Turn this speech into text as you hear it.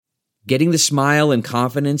Getting the smile and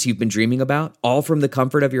confidence you've been dreaming about, all from the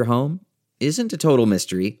comfort of your home, isn't a total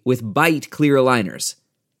mystery with Byte clear aligners.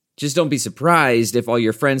 Just don't be surprised if all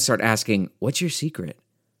your friends start asking, "What's your secret?"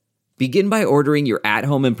 Begin by ordering your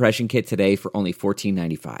at-home impression kit today for only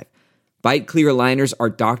 $14.95. Byte clear aligners are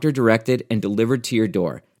doctor-directed and delivered to your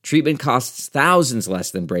door. Treatment costs thousands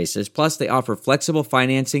less than braces, plus they offer flexible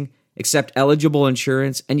financing, accept eligible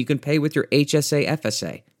insurance, and you can pay with your HSA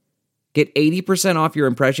FSA. Get 80% off your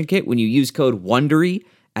impression kit when you use code WONDERY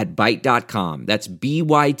at Byte.com. That's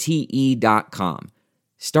BYTE.com.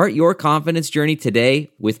 Start your confidence journey today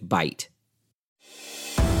with Byte.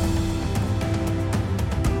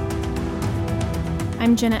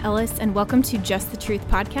 I'm Jenna Ellis, and welcome to Just the Truth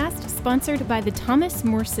podcast, sponsored by the Thomas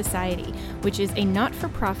More Society, which is a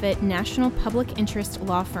not-for-profit national public interest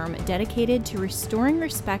law firm dedicated to restoring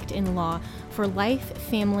respect in law for life,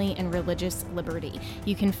 family, and religious liberty.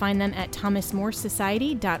 You can find them at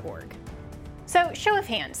thomasmoresociety.org. So, show of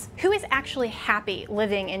hands, who is actually happy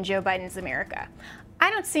living in Joe Biden's America? I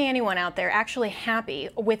don't see anyone out there actually happy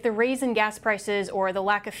with the raise in gas prices or the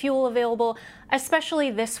lack of fuel available, especially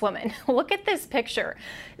this woman. Look at this picture.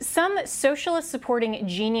 Some socialist supporting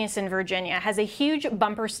genius in Virginia has a huge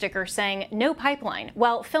bumper sticker saying "no pipeline"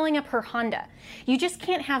 while filling up her Honda. You just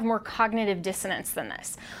can't have more cognitive dissonance than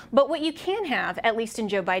this. But what you can have, at least in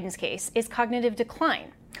Joe Biden's case, is cognitive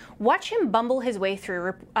decline. Watch him bumble his way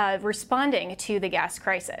through responding to the gas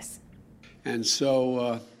crisis. And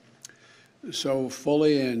so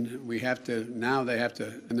fully, and we have to, now they have to,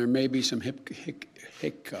 and there may be some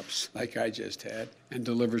hiccups like I just had, and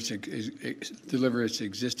deliver its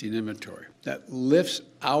existing inventory. That lifts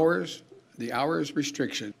the hours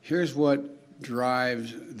restriction. Here's what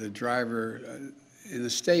drives the driver in the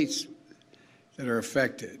states that are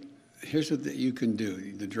affected. Here's what you can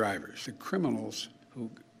do, the drivers, the criminals who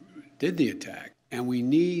did the attack, and we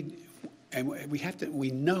know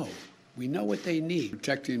what they need,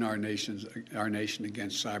 protecting our nation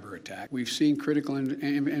against cyber attack. We've seen critical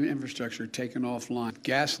infrastructure taken offline,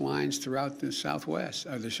 gas lines throughout the Southwest,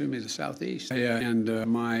 the Southeast. And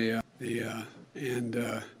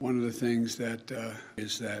one of the things that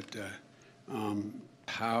is that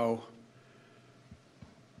how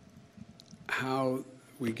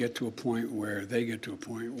we get to a point where they get to a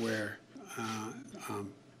point where,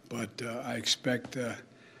 but I expect I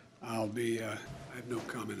have no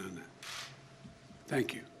comment on that.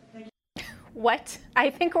 Thank you. What? I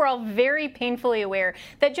think we're all very painfully aware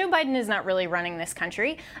that Joe Biden is not really running this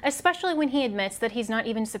country, especially when he admits that he's not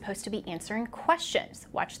even supposed to be answering questions.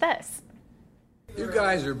 Watch this. You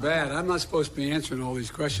guys are bad. I'm not supposed to be answering all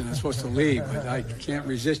these questions. I'm supposed to leave, but I can't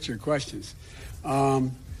resist your questions.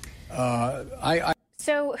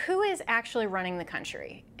 So who is actually running the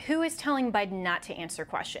country? Who is telling Biden not to answer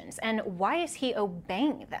questions? And why is he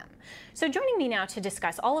obeying them? So joining me now to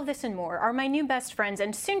discuss all of this and more are my new best friends,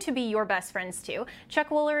 and soon to be your best friends too, Chuck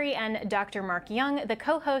Woolery and Dr. Mark Young, the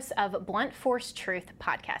co-hosts of Blunt Force Truth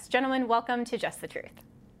podcast. Gentlemen, welcome to Just the Truth.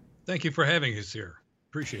 Thank you for having us here.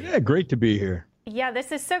 Appreciate it. Yeah, great to be here. Yeah,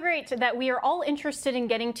 this is so great that we are all interested in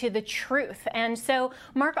getting to the truth. And so,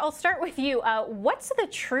 Mark, I'll start with you. What's the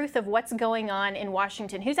truth of what's going on in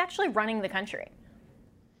Washington? Who's actually running the country?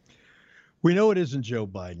 We know it isn't Joe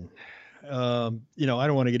Biden. I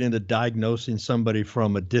don't want to get into diagnosing somebody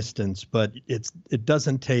from a distance, but it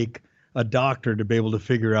doesn't take a doctor to be able to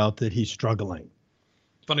figure out that he's struggling.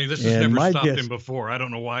 Funny, this has never stopped him before. I don't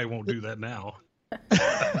know why he won't do that now.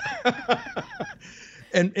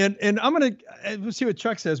 And I'm going to see what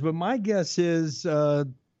Chuck says, but my guess is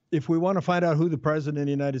if we want to find out who the president of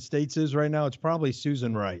the United States is right now, it's probably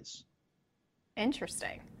Susan Rice.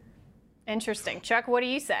 Interesting. Chuck, what do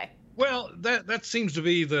you say? Well, that seems to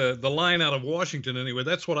be the line out of Washington anyway.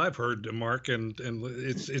 That's what I've heard, Mark, and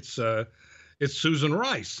it's Susan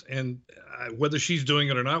Rice, and whether she's doing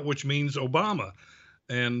it or not, which means Obama.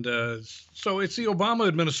 And so it's the Obama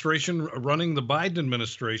administration running the Biden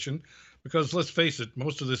administration. Because let's face it,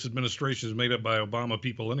 most of this administration is made up by Obama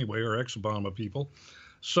people anyway, or ex-Obama people.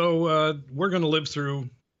 So we're going to live through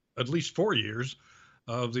at least 4 years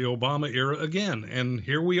of the Obama era again. And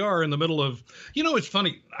here we are in the middle of, it's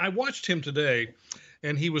funny. I watched him today,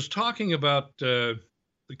 and he was talking about the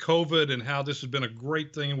COVID and how this has been a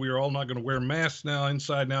great thing. We are all not going to wear masks now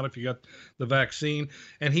inside and out if you got the vaccine.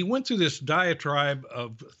 And he went through this diatribe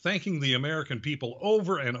of thanking the American people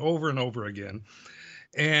over and over and over again.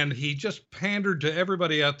 And he just pandered to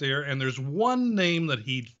everybody out there. And there's one name that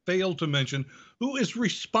he failed to mention who is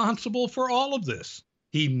responsible for all of this.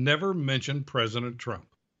 He never mentioned President Trump.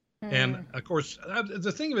 And of course,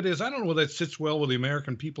 the thing of it is, I don't know whether that sits well with the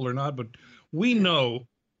American people or not, but we know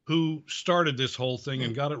who started this whole thing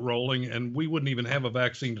and got it rolling, and we wouldn't even have a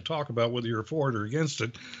vaccine to talk about whether you're for it or against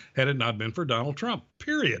it had it not been for Donald Trump,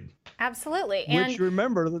 period. Absolutely. Which,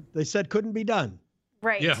 remember, they said couldn't be done.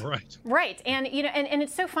 Right. Yeah, right. Right. And, and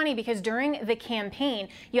it's so funny because during the campaign,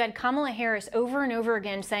 you had Kamala Harris over and over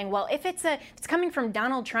again saying, well, if it's coming from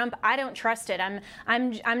Donald Trump, I don't trust it. I'm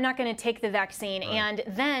not going to take the vaccine. Right. And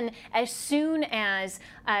then as soon as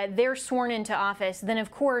they're sworn into office, then of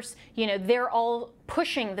course, they're all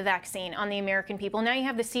pushing the vaccine on the American people. Now you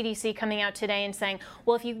have the CDC coming out today and saying,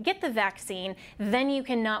 well, if you get the vaccine, then you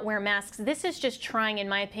cannot wear masks. This is just trying, in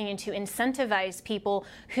my opinion, to incentivize people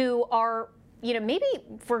who are maybe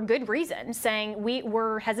for good reason, saying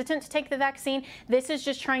we're hesitant to take the vaccine. This is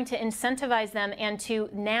just trying to incentivize them and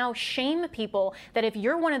to now shame people that if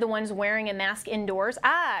you're one of the ones wearing a mask indoors,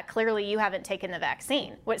 clearly you haven't taken the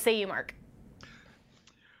vaccine. What say you, Mark?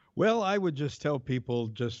 Well, I would just tell people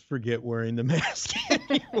just forget wearing the mask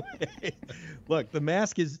anyway. Look, the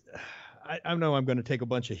mask is, I know I'm going to take a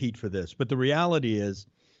bunch of heat for this, but the reality is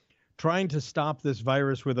trying to stop this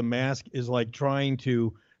virus with a mask is like trying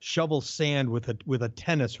to shovel sand with a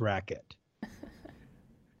tennis racket.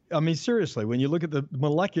 I mean, seriously, when you look at the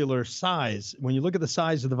molecular size, when you look at the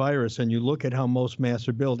size of the virus and you look at how most masks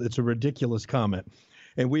are built, it's a ridiculous comment.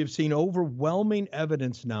 And we have seen overwhelming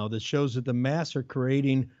evidence now that shows that the masks are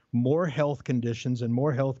creating more health conditions and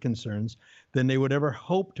more health concerns than they would ever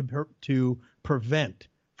hope to prevent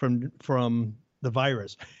from the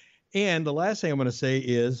virus. And the last thing I'm going to say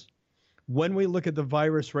is when we look at the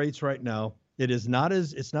virus rates right now, it's not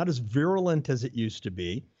as virulent as it used to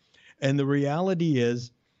be. And the reality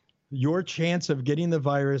is your chance of getting the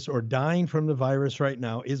virus or dying from the virus right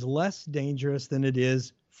now is less dangerous than it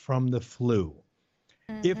is from the flu.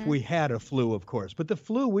 Mm-hmm. If we had a flu, of course. But the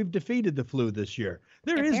flu, we've defeated the flu this year.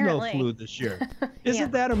 There is no flu this year.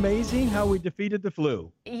 Isn't that amazing how we defeated the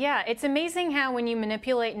flu? Yeah, it's amazing how when you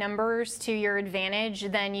manipulate numbers to your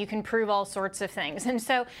advantage, then you can prove all sorts of things. And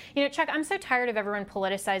so, Chuck, I'm so tired of everyone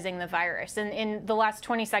politicizing the virus. And in the last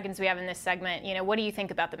 20 seconds we have in this segment, what do you think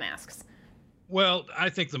about the masks? Well, I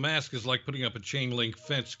think the mask is like putting up a chain link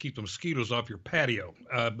fence to keep the mosquitoes off your patio.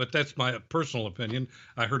 But that's my personal opinion.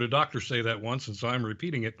 I heard a doctor say that once, and so I'm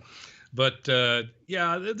repeating it. But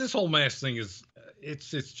yeah, this whole mask thing is,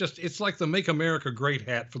 it's like the Make America Great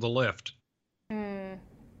hat for the left.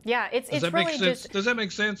 Yeah, it's really just. Does that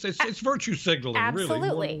make sense? It's virtue signaling,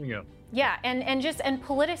 absolutely. Really. Yeah, and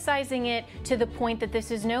politicizing it to the point that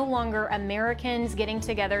this is no longer Americans getting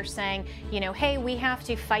together saying, hey, we have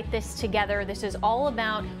to fight this together. This is all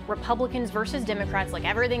about Republicans versus Democrats, like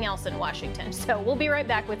everything else in Washington. So we'll be right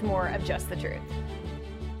back with more of Just the Truth.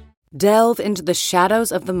 Delve into the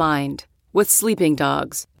shadows of the mind with Sleeping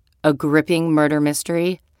Dogs, a gripping murder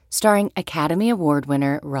mystery starring Academy Award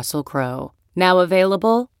winner Russell Crowe. Now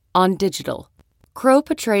available on digital. Crowe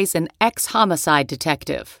portrays an ex-homicide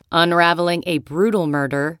detective unraveling a brutal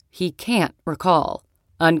murder he can't recall.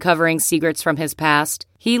 Uncovering secrets from his past,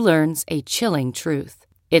 he learns a chilling truth.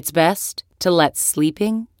 It's best to let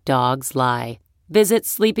sleeping dogs lie. Visit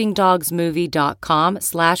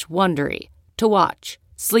sleepingdogsmovie.com/Wondery to watch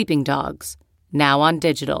Sleeping Dogs, now on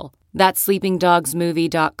digital. That's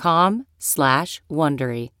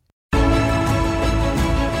sleepingdogsmovie.com/Wondery.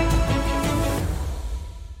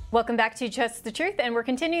 Welcome back to Just the Truth, and we're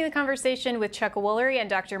continuing the conversation with Chuck Woolery and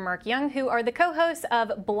Dr. Mark Young, who are the co-hosts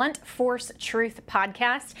of Blunt Force Truth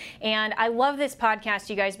podcast. And I love this podcast,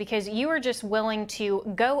 you guys, because you are just willing to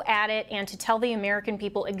go at it and to tell the American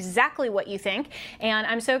people exactly what you think. And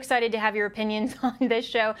I'm so excited to have your opinions on this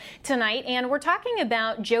show tonight. And we're talking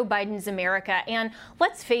about Joe Biden's America. And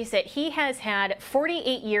let's face it, he has had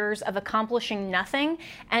 48 years of accomplishing nothing,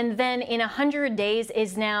 and then in 100 days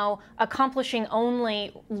is now accomplishing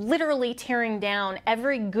only literally tearing down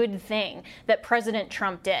every good thing that President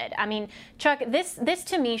Trump did. I mean, Chuck, this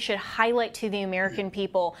to me should highlight to the American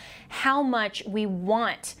people how much we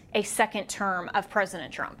want a second term of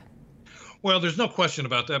President Trump. Well, there's no question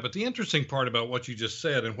about that. But the interesting part about what you just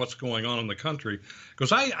said and what's going on in the country,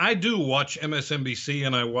 because I do watch MSNBC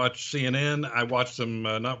and I watch CNN. I watch them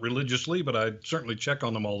not religiously, but I certainly check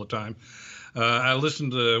on them all the time. I listen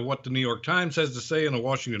to what the New York Times has to say and the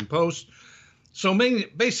Washington Post. So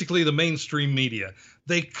basically the mainstream media,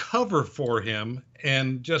 they cover for him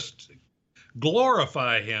and just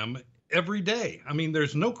glorify him every day. I mean,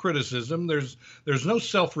 there's no criticism. There's no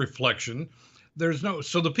self-reflection.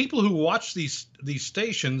 So the people who watch these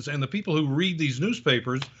stations and the people who read these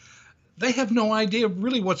newspapers, they have no idea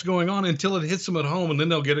really what's going on until it hits them at home. And then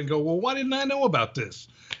they'll get it and go, well, why didn't I know about this?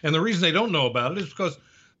 And the reason they don't know about it is because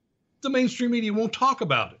the mainstream media won't talk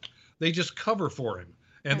about it. They just cover for him.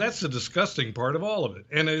 And that's the disgusting part of all of it.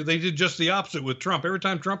 And they did just the opposite with Trump. Every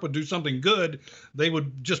time Trump would do something good, they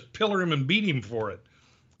would just pillar him and beat him for it.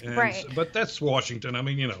 And, right. But that's Washington. I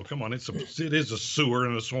mean, come on, it is a sewer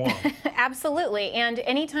and a swamp. Absolutely. And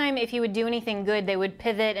anytime if he would do anything good, they would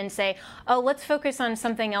pivot and say, oh, let's focus on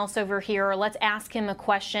something else over here, or let's ask him a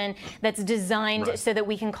question that's designed so that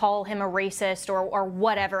we can call him a racist or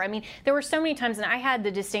whatever. I mean, there were so many times, and I had the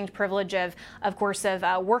distinct privilege of course, of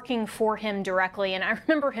working for him directly. And I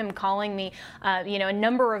remember him calling me, a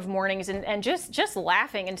number of mornings and just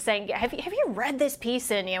laughing and saying, have you read this piece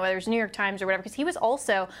in, whether it's New York Times or whatever? Because he was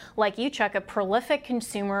also, like you, Chuck, a prolific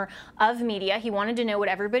consumer of media. He wanted to know what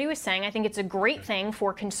everybody was saying. I think it's a great thing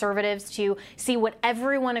for conservatives to see what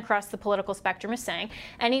everyone across the political spectrum is saying.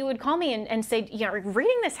 And he would call me and say,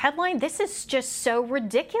 reading this headline, this is just so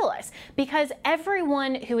ridiculous, because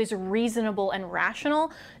everyone who is reasonable and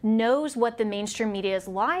rational knows what the mainstream media's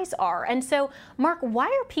lies are. And so, Mark, why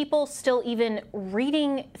are people still even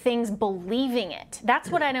reading things, believing it? That's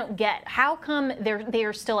what I don't get. How come they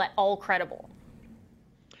are still at all credible?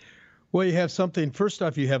 Well, you have something. First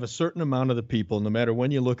off, you have a certain amount of the people, no matter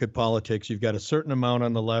when you look at politics, you've got a certain amount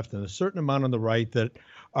on the left and a certain amount on the right that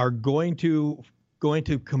are going to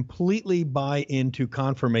completely buy into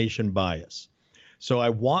confirmation bias. So I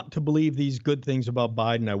want to believe these good things about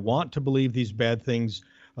Biden. I want to believe these bad things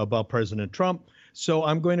about President Trump. So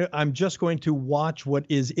I'm just going to watch what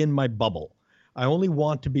is in my bubble. I only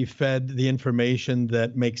want to be fed the information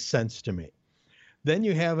that makes sense to me. Then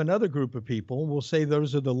you have another group of people, we'll say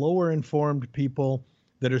those are the lower informed people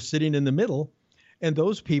that are sitting in the middle, and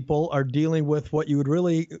those people are dealing with what you would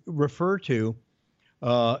really refer to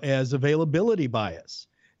as availability bias.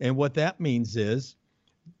 And what that means is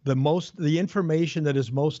the information that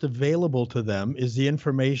is most available to them is the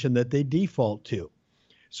information that they default to.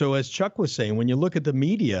 So as Chuck was saying, when you look at the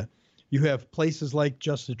media, you have places like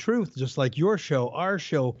Just the Truth, just like your show, our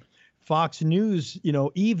show, Fox News,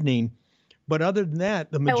 Evening. But other than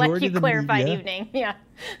that, the majority of the media... I like you clarified evening, yeah.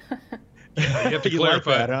 You have to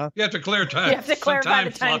clarify. Like that, huh? You have to clarify. You have to clarify the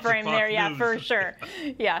time frame there, yeah, for sure.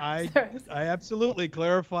 Yeah. I absolutely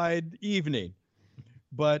clarified evening.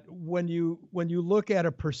 But when you look at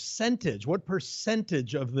a percentage, what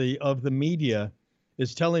percentage of the media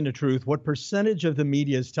is telling the truth? What percentage of the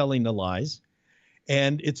media is telling the lies?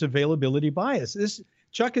 And it's availability bias.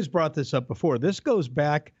 Chuck has brought this up before. This goes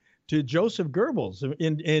back to Joseph Goebbels,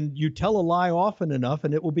 and you tell a lie often enough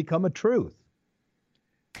and it will become a truth.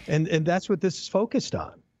 And that's what this is focused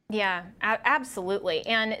on. Yeah, absolutely.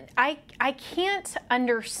 And I can't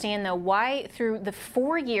understand, though, why through the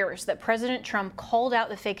 4 years that President Trump called out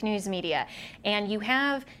the fake news media, and you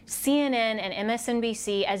have CNN and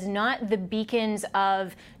MSNBC as not the beacons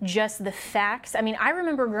of just the facts. I mean, I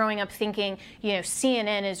remember growing up thinking,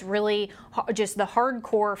 CNN is really just the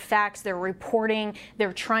hardcore facts. They're reporting,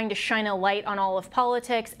 they're trying to shine a light on all of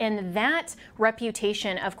politics. And that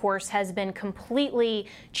reputation, of course, has been completely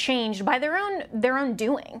changed by their own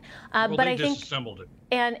doing. But I think disassembled it.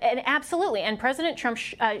 And absolutely, and President Trump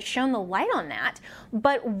shone the light on that.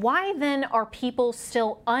 But why then are people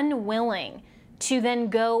still unwilling to then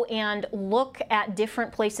go and look at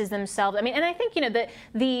different places themselves? I mean, and I think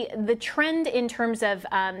the trend in terms of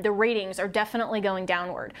the ratings are definitely going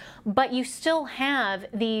downward. But you still have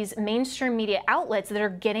these mainstream media outlets that are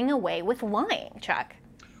getting away with lying, Chuck.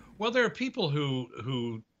 Well, there are people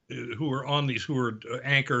who are on these, who are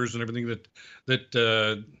anchors and everything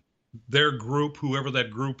that their group, whoever that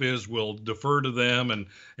group is, will defer to them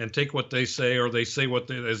and take what they say, or they say what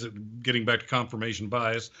they, as getting back to confirmation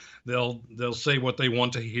bias, they'll say what they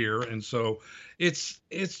want to hear. And so it's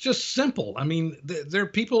just simple. I mean, there are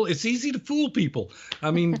people, it's easy to fool people.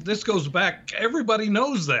 I mean, this goes back, everybody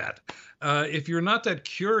knows that. If you're not that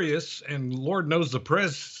curious, and Lord knows the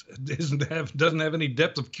press doesn't have any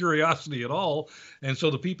depth of curiosity at all, and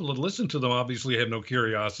so the people that listen to them obviously have no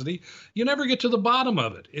curiosity, you never get to the bottom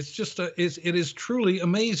of it. It's just it is truly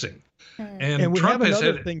amazing. And we Trump have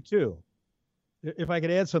another thing too. If I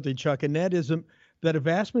could add something, Chuck, and that is that a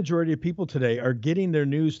vast majority of people today are getting their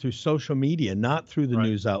news through social media, not through the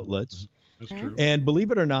news outlets. That's true. And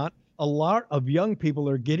believe it or not, a lot of young people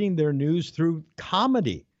are getting their news through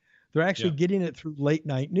comedy. They're actually getting it through late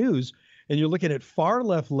night news. And you're looking at far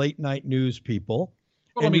left late night news people.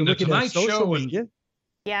 Well, and I mean, the Tonight Show media.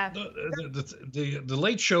 Yeah. The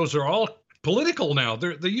late shows are all political now.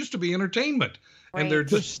 They used to be entertainment. Right. And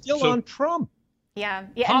they're still on Trump. Yeah.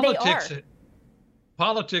 Politics, and they are.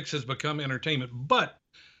 Politics has become entertainment. But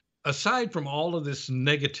aside from all of this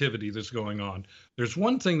negativity that's going on, there's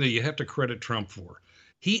one thing that you have to credit Trump for.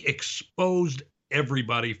 He exposed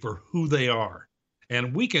everybody for who they are.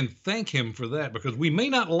 And we can thank him for that, because we may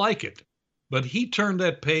not like it, but he turned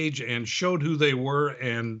that page and showed who they were,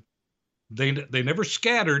 and they never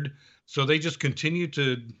scattered. So they just continue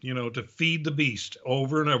to, to feed the beast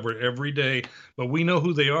over and over every day. But we know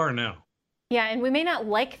who they are now. Yeah, and we may not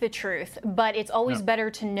like the truth, but it's always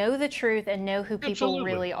better to know the truth and know who people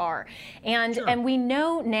really are. And we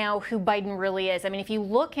know now who Biden really is. I mean, if you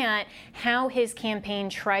look at how his campaign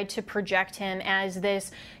tried to project him as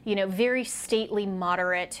this, very stately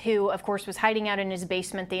moderate who, of course, was hiding out in his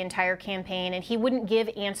basement the entire campaign, and he wouldn't give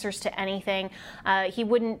answers to anything. He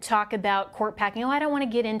wouldn't talk about court packing. Oh, I don't want to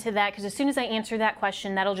get into that because as soon as I answer that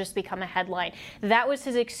question, that'll just become a headline. That was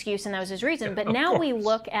his excuse and that was his reason. But now we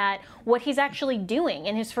look at what he's actually doing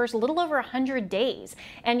in his first little over 100 days.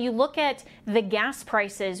 And you look at the gas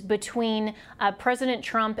prices between President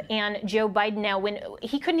Trump and Joe Biden now, when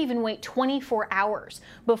he couldn't even wait 24 hours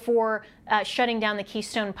before shutting down the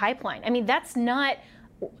Keystone Pipeline. I mean, that's not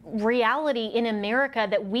reality in America,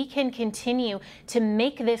 that we can continue to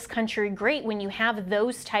make this country great when you have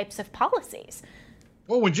those types of policies.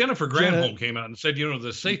 Well, when Jennifer Granholm came out and said,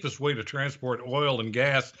 the safest way to transport oil and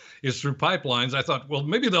gas is through pipelines, I thought, well,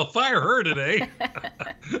 maybe they'll fire her today.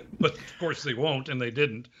 But of course they won't, and they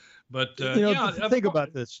didn't. But think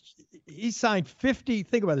about this. He signed 50.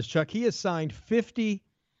 Think about this, Chuck. He has signed 50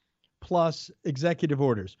 plus executive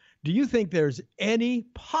orders. Do you think there's any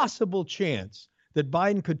possible chance that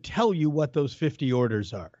Biden could tell you what those 50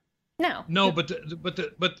 orders are? No, but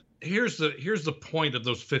here's the point of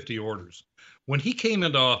those 50 orders. When he came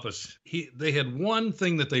into office, they had one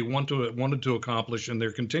thing that they wanted to accomplish, and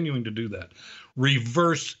they're continuing to do that: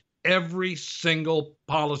 reverse every single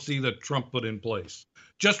policy that Trump put in place.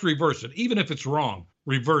 Just reverse it, even if it's wrong.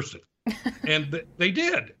 Reverse it, and they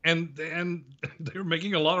did, and they're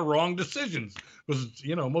making a lot of wrong decisions because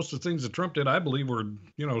most of the things that Trump did, I believe, were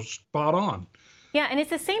spot on. Yeah, and it's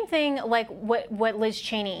the same thing like what Liz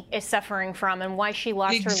Cheney is suffering from, and why she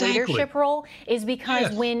lost her leadership role is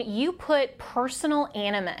because when you put personal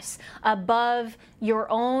animus above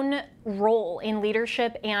your own role in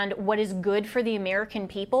leadership and what is good for the American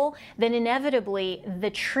people, then inevitably the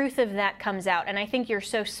truth of that comes out. And I think you're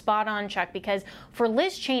so spot on, Chuck, because for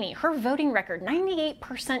Liz Cheney, her voting record,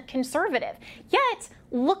 98% conservative. Yet,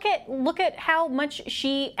 look at how much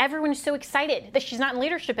everyone is so excited that she's not in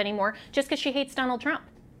leadership anymore just because she hates Donald Trump.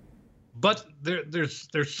 But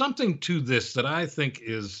there's something to this that I think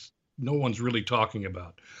is no one's really talking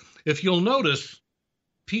about. If you'll notice,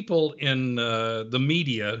 people in the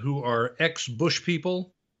media who are ex-Bush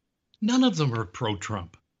people, none of them are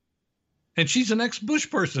pro-Trump. And she's an ex-Bush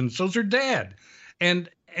person, so's her dad. And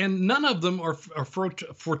none of them are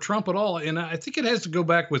for Trump at all. And I think it has to go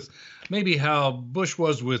back with maybe how Bush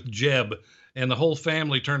was with Jeb, and the whole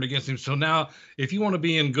family turned against him. So now, if you want to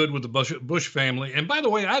be in good with the Bush family, and by the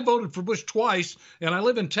way, I voted for Bush twice, and I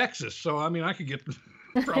live in Texas, so I mean, I could get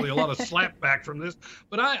probably a lot of slap back from this.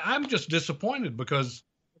 But I'm just disappointed because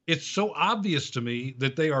it's so obvious to me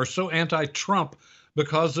that they are so anti-Trump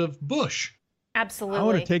because of Bush. Absolutely. I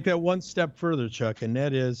want to take that one step further, Chuck, and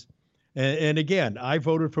that is, and again, I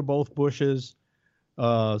voted for both Bushes,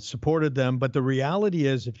 supported them. But the reality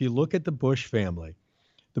is, if you look at the Bush family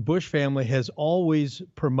has always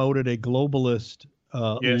promoted a globalist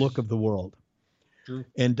look of the world. True.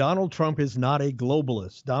 And Donald Trump is not a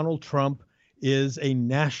globalist. Donald Trump is a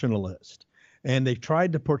nationalist. And they've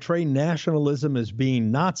tried to portray nationalism as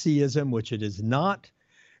being Nazism, which it is not.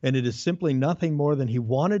 And it is simply nothing more than he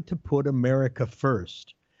wanted to put America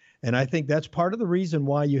first. And I think that's part of the reason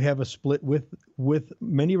why you have a split with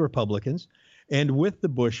many Republicans and with the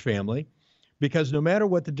Bush family, because no matter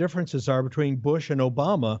what the differences are between Bush and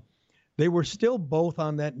Obama, they were still both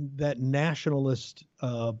on that nationalist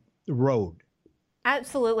road.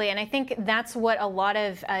 Absolutely. And I think that's what a lot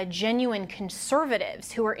of genuine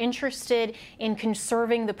conservatives who are interested in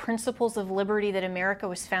conserving the principles of liberty that America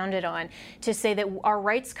was founded on, to say that our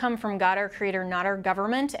rights come from God, our creator, not our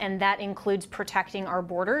government. And that includes protecting our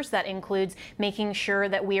borders. That includes making sure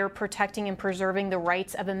that we are protecting and preserving the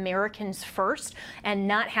rights of Americans first and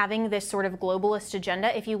not having this sort of globalist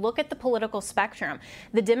agenda. If you look at the political spectrum,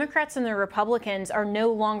 the Democrats and the Republicans are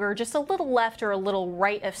no longer just a little left or a little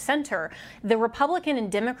right of center. The Republican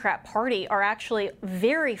and Democrat Party are actually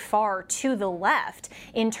very far to the left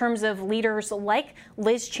in terms of leaders like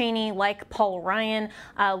Liz Cheney, like Paul Ryan,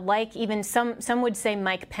 like even some would say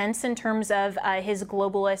Mike Pence in terms of his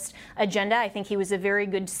globalist agenda. I think he was a very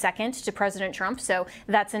good second to President Trump, so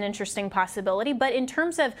that's an interesting possibility. But in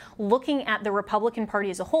terms of looking at the Republican Party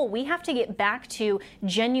as a whole, we have to get back to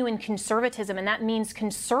genuine conservatism, and that means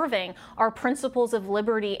conserving our principles of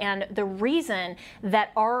liberty and the reason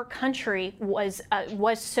that our country was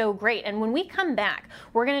was so great. And when we come back,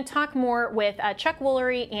 we're going to talk more with Chuck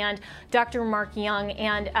Woolery and Dr. Mark Young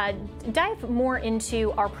and dive more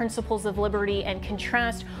into our principles of liberty and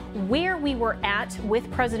contrast where we were at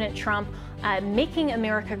with President Trump making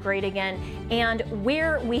America great again, and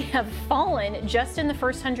where we have fallen just in the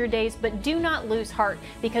first 100 days. But do not lose heart,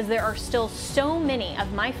 because there are still so many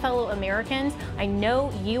of my fellow Americans, I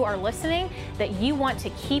know you are listening, that you want to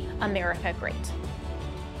keep America great.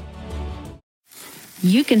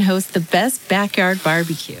 You can host the best backyard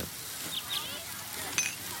barbecue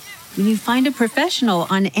when you find a professional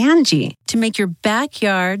on Angie to make your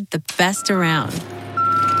backyard the best around.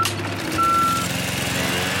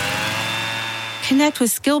 Connect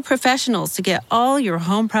with skilled professionals to get all your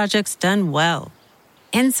home projects done well.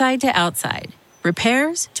 Inside to outside,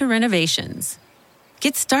 repairs to renovations.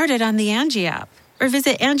 Get started on the Angie app or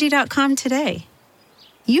visit Angie.com today.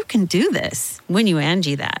 You can do this when you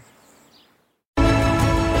Angie that.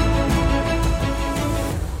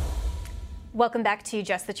 Welcome back to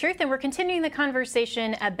Just the Truth, and we're continuing the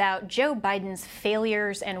conversation about Joe Biden's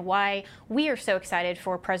failures and why we are so excited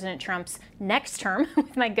for President Trump's next term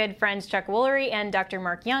with my good friends Chuck Woolery and Dr.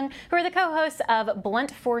 Mark Young, who are the co-hosts of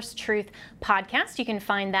Blunt Force Truth podcast. You can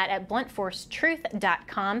find that at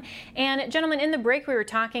bluntforcetruth.com. And gentlemen, in the break we were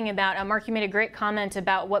talking about, Mark, you made a great comment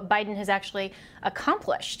about what Biden has actually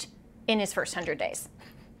accomplished in his first 100 days.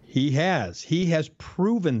 He has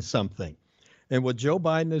proven something. And what Joe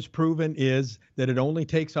Biden has proven is that it only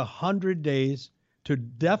takes 100 days to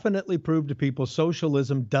definitely prove to people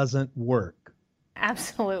socialism doesn't work.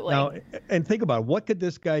 Absolutely. Now, and think about it. What could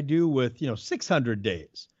this guy do with, 600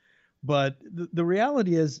 days? But the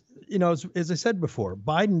reality is, as I said before,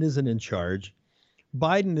 Biden isn't in charge.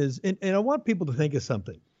 Biden is, and I want people to think of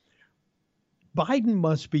something. Biden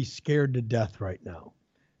must be scared to death right now,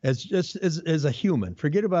 as a human.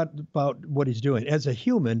 Forget about what he's doing. As a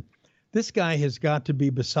human, this guy has got to be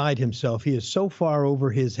beside himself. He is so far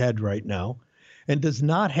over his head right now and does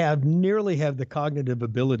not nearly have the cognitive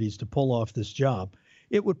abilities to pull off this job.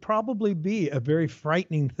 It would probably be a very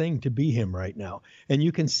frightening thing to be him right now. And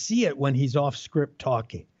you can see it when he's off script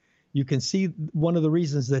talking. You can see one of the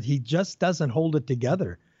reasons that he just doesn't hold it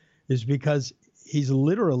together is because he's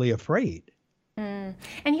literally afraid. And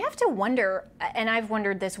you have to wonder, and I've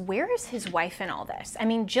wondered this, where is his wife in all this? I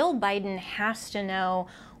mean, Jill Biden has to know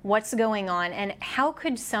what's going on, and how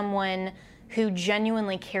could someone who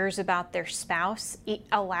genuinely cares about their spouse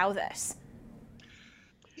allow this?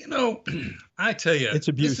 I tell you, it's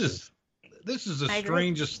abusive. This is the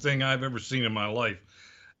strangest thing I've ever seen in my life.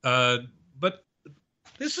 But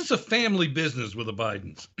this is a family business with the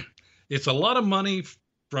Bidens. It's a lot of money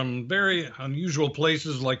from very unusual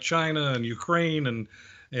places like China and Ukraine and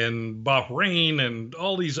Bahrain and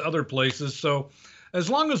all these other places. So as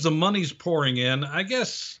long as the money's pouring in, I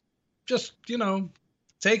guess just,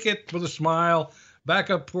 take it with a smile, back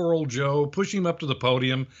up poor old Joe, push him up to the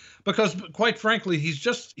podium, because quite frankly,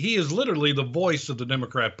 he is literally the voice of the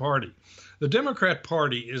Democrat Party. The Democrat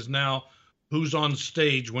Party is now who's on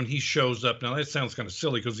stage when he shows up. Now, that sounds kind of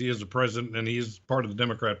silly because he is the president and he is part of the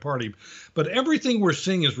Democrat Party. But everything we're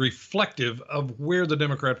seeing is reflective of where the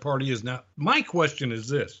Democrat Party is now. My question is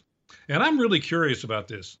this, and I'm really curious about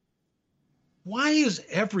this. Why is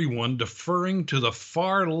everyone deferring to the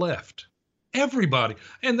far left? Everybody.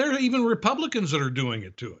 And there are even Republicans that are doing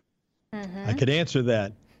it to it. Mm-hmm. I could answer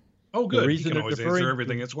that. Oh, good. You can always answer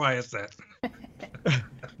everything. That's why I asked that.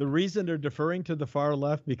 The reason they're deferring to the far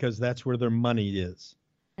left because that's where their money is.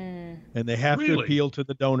 And they have to appeal to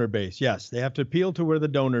the donor base. Yes, they have to appeal to where the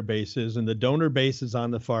donor base is, and the donor base is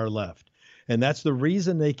on the far left. And that's the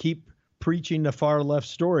reason they keep preaching the far left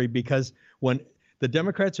story, because when the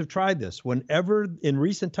Democrats have tried this, whenever in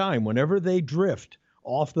recent time, whenever they drift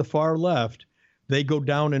off the far left, they go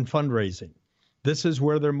down in fundraising. This is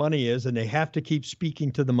where their money is, and they have to keep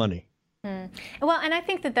speaking to the money. Well, and I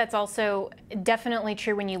think that that's also definitely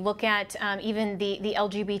true when you look at even the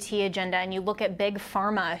LGBT agenda, and you look at Big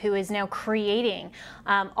Pharma, who is now creating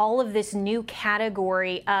all of this new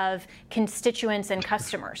category of constituents and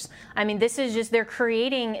customers. I mean, this is just, they're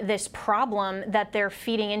creating this problem that they're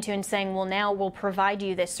feeding into and saying, well, now we'll provide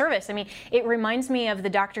you this service. I mean, it reminds me of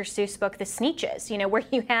the Dr. Seuss book, The Sneetches, where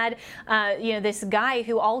you had, this guy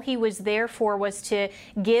who all he was there for was to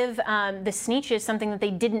give the Sneetches something that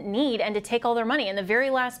they didn't need, and to take all their money. And the very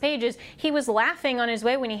last page is he was laughing on his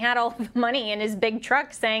way when he had all the money in his big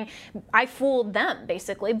truck saying, I fooled them,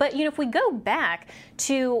 basically. But, if we go back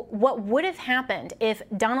to what would have happened if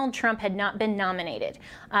Donald Trump had not been nominated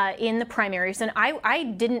in the primaries, and I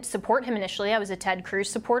didn't support him initially. I was a Ted Cruz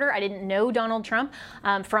supporter. I didn't know Donald Trump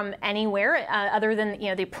from anywhere other than,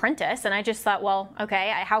 The Apprentice. And I just thought, well, okay,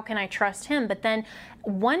 how can I trust him? But then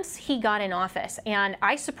once he got in office, and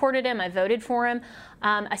I supported him, I voted for him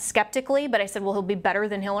skeptically, but I said, well, he'll be better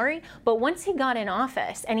than Hillary. But once he got in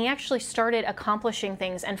office and he actually started accomplishing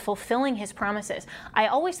things and fulfilling his promises, I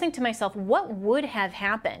always think to myself, what would have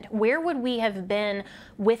happened? Where would we have been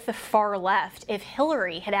with the far left if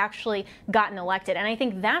Hillary had actually gotten elected? And I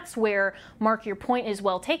think that's where, Mark, your point is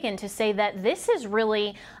well taken to say that this is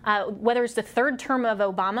really, whether it's the third term of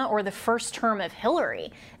Obama or the first term of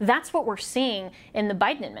Hillary, that's what we're seeing in the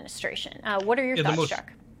Biden administration. What are your thoughts,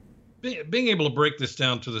 Chuck? Being able to break this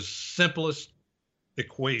down to the simplest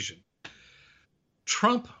equation.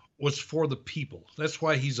 Trump was for the people. That's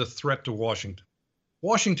why he's a threat to Washington.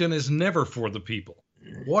 Washington is never for the people.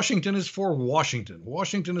 Washington is for Washington.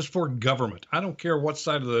 Washington is for government. I don't care what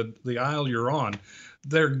side of the aisle you're on.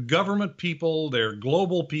 They're government people. They're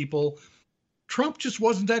global people. Trump just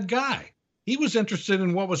wasn't that guy. He was interested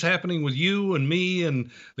in what was happening with you and me and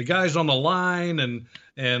the guys on the line and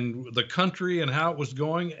the country and how it was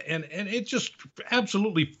going. And it just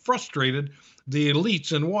absolutely frustrated the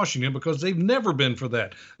elites in Washington because they've never been for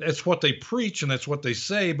that. That's what they preach and that's what they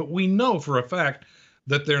say. But we know for a fact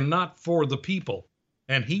that they're not for the people.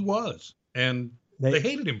 And he was. And they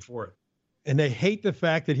hated him for it. And they hate the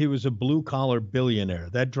fact that he was a blue-collar billionaire.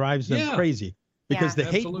 That drives them crazy. Because they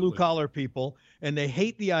hate blue-collar people, and they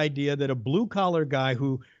hate the idea that a blue-collar guy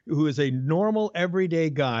who is a normal, everyday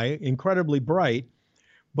guy, incredibly bright,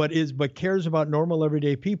 but cares about normal,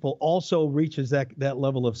 everyday people, also reaches that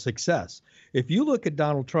level of success. If you look at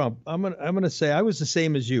Donald Trump, I'm gonna say I was the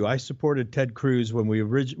same as you. I supported Ted Cruz when we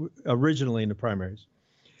originally in the primaries,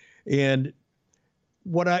 and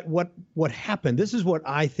what happened? This is what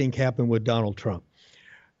I think happened with Donald Trump.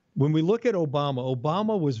 When we look at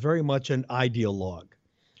Obama was very much an ideologue.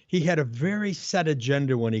 He had a very set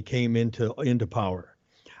agenda when he came into power.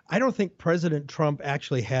 I don't think President Trump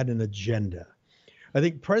actually had an agenda. I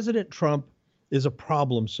think President Trump is a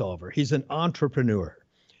problem solver. He's an entrepreneur.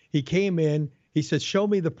 He came in, he said, show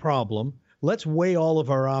me the problem. Let's weigh all of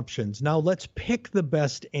our options. Now let's pick the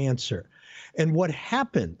best answer. And what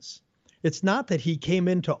happens, it's not that he came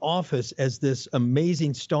into office as this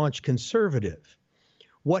amazing, staunch conservative.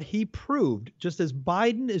 What he proved, just as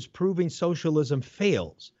Biden is proving socialism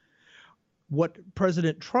fails, what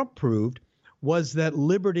President Trump proved was that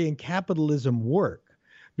liberty and capitalism work.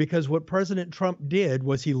 Because what President Trump did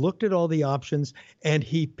was he looked at all the options and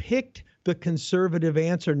he picked the conservative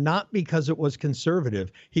answer, not because it was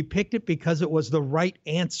conservative. He picked it because it was the right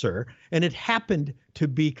answer, and it happened to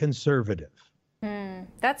be conservative.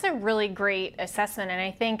 That's a really great assessment, and I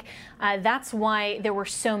think that's why there were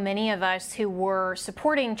so many of us who were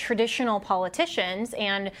supporting traditional politicians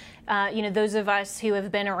and those of us who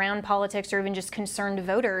have been around politics or even just concerned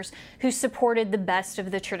voters who supported the best of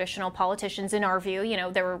the traditional politicians in our view.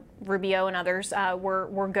 There were Rubio and others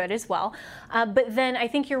were good as well. But then I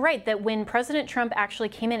think you're right that when President Trump actually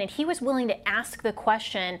came in and he was willing to ask the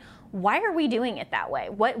question, why are we doing it that way?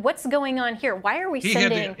 What's going on here? Why are we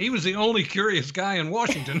sending... He was the only curious guy in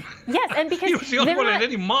Washington. Yes, and because... he was the only one that had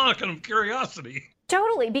any modicum of curiosity.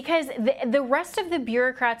 Totally, because the rest of the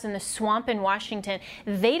bureaucrats in the swamp in Washington,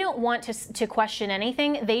 they don't want to question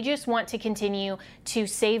anything. They just want to continue to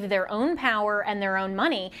save their own power and their own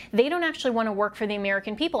money. They don't actually want to work for the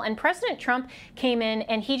American people. And President Trump came in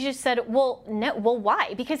and he just said, well, no,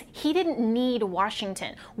 why? Because he didn't need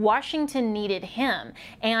Washington. Washington needed him.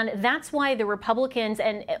 And that's why the Republicans,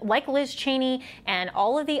 and like Liz Cheney and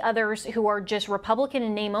all of the others who are just Republican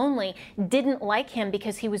in name only, didn't like him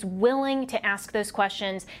because he was willing to ask those questions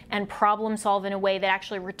and problem solve in a way that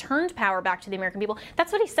actually returned power back to the American people.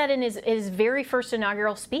 That's what he said in his very first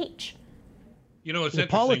inaugural speech. It's the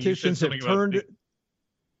politicians have turned.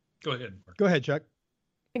 Go ahead, Mark. Go ahead, Chuck.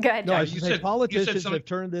 Go ahead. No, politicians have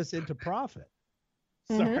turned this into profit.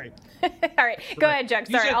 Sorry. All right, go ahead, Chuck.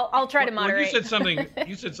 Sorry, I'll try to moderate. You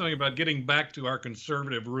said something about getting back to our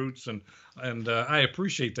conservative roots, and I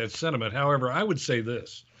appreciate that sentiment. However, I would say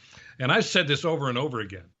this, and I've said this over and over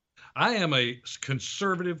again. I am a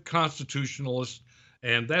conservative constitutionalist,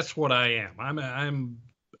 and that's what I am. I'm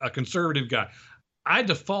a conservative guy. I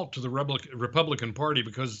default to the Republican Party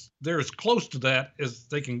because they're as close to that as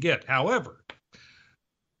they can get. However,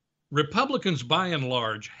 Republicans, by and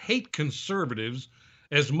large, hate conservatives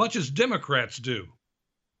as much as Democrats do.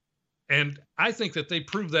 And I think that they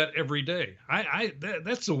prove that every day.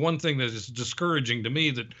 That's the one thing that is discouraging to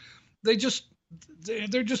me, that they're just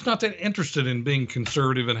not that interested in being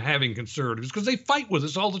conservative and having conservatives, because they fight with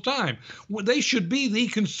us all the time. They should be the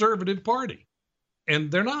conservative party,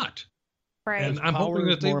 and they're not. Right. And I'm hoping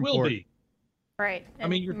that they will be. Right. I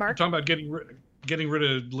mean, you're talking about getting rid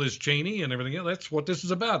of Liz Cheney and everything else. That's what this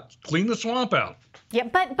is about. Clean the swamp out. Yeah,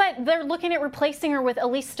 but they're looking at replacing her with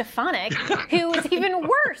Elise Stefanik, who is even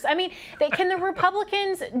worse. I mean, can the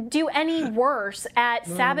Republicans do any worse at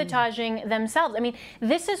sabotaging themselves? I mean,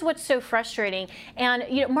 this is what's so frustrating. And,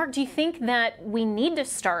 Mark, do you think that we need to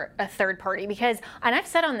start a third party? Because, and I've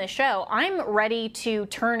said on this show, I'm ready to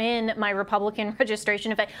turn in my Republican registration.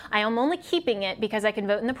 In fact, I am only keeping it because I can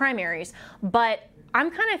vote in the primaries. But I'm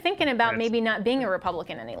kind of thinking about maybe not being a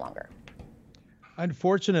Republican any longer. I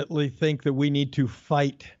unfortunately think that we need to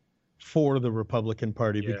fight for the Republican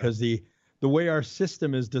Party because the way our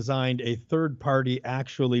system is designed, a third party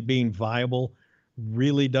actually being viable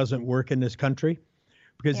really doesn't work in this country.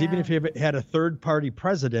 Because even if you had a third party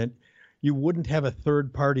president, you wouldn't have a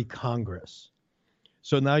third party Congress.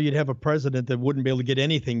 So now you'd have a president that wouldn't be able to get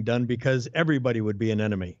anything done because everybody would be an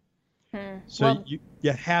enemy. So you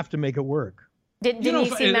have to make it work. Didn't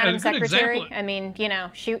you see Madam Secretary? I mean,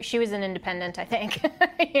 she was an independent, I think.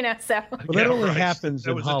 So. Well, that only happens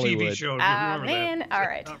in Hollywood. That was a TV show. If you remember that. All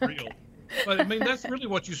right. Not real. But I mean, that's really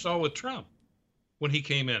what you saw with Trump when he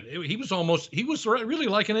came in. He was really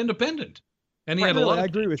like an independent, and he had a lot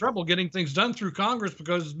of trouble getting things done through Congress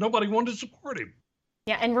because nobody wanted to support him.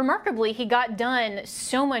 Yeah, and remarkably, he got done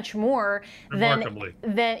so much more remarkably.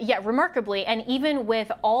 And even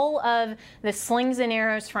with all of the slings and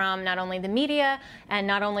arrows from not only the media and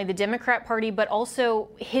not only the Democrat Party, but also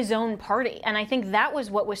his own party. And I think that was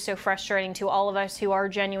what was so frustrating to all of us who are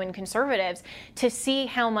genuine conservatives, to see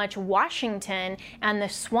how much Washington and the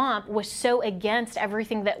swamp was so against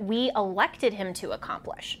everything that we elected him to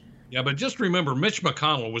accomplish. Yeah, but just remember, Mitch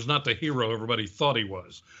McConnell was not the hero everybody thought he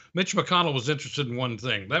was. Mitch McConnell was interested in one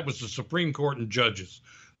thing. That was the Supreme Court and judges.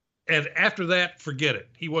 And after that, forget it.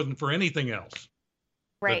 He wasn't for anything else.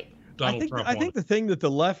 Right. I think the thing that the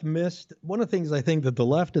left missed, one of the things I think that the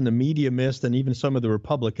left and the media missed, and even some of the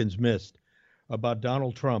Republicans missed about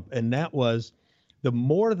Donald Trump, and that was the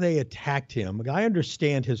more they attacked him. I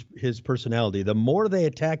understand his personality. The more they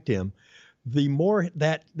attacked him, the more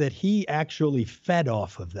that he actually fed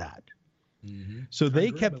off of that. Mm-hmm. So they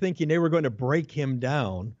kept thinking they were going to break him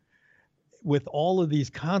down with all of these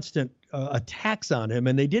constant attacks on him.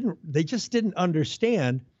 And they just didn't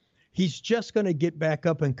understand he's just going to get back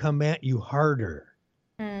up and come at you harder.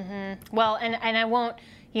 Mm-hmm. Well, and I won't,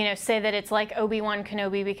 say that it's like Obi-Wan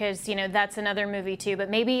Kenobi, because, that's another movie too, but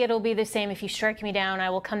maybe it'll be the same. If you strike me down, I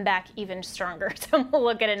will come back even stronger. So we'll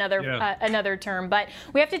look at another term, but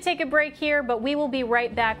we have to take a break here, but we will be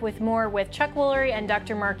right back with more with Chuck Woolery and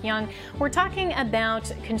Dr. Mark Young. We're talking about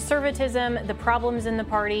conservatism, the problems in the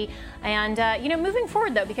party, and, moving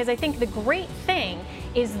forward though, because I think the great thing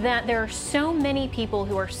is that there are so many people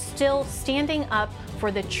who are still standing up for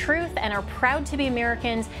the truth and are proud to be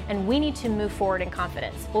Americans, and we need to move forward in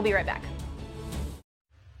confidence. We'll be right back.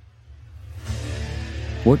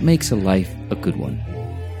 What makes a life a good one?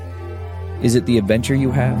 Is it the adventure you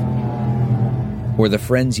have? Or the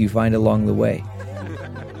friends you find along the way?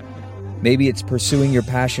 Maybe it's pursuing your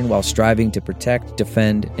passion while striving to protect,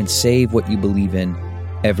 defend, and save what you believe in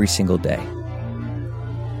every single day.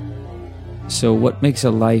 So what makes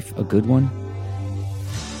a life a good one?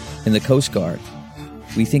 In the Coast Guard,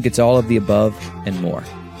 we think it's all of the above and more.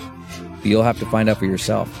 But you'll have to find out for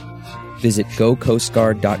yourself. Visit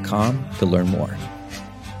gocoastguard.com to learn more.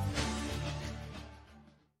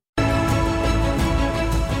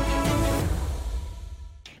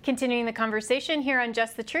 Continuing the conversation here on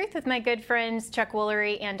Just the Truth with my good friends Chuck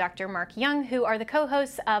Woolery and Dr. Mark Young, who are the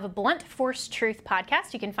co-hosts of Blunt Force Truth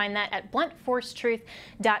podcast. You can find that at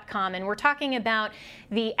bluntforcetruth.com. And we're talking about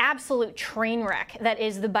the absolute train wreck that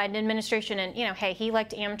is the Biden administration. And, hey, he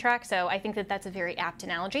liked Amtrak, so I think that that's a very apt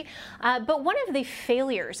analogy. But one of the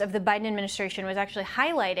failures of the Biden administration was actually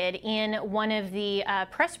highlighted in one of the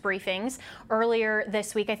press briefings earlier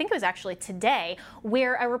this week. I think it was actually today,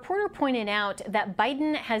 where a reporter pointed out that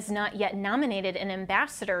Biden has not yet nominated an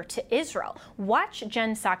ambassador to Israel. Watch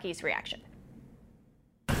Jen Psaki's reaction.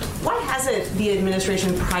 Why hasn't the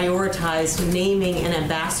administration prioritized naming an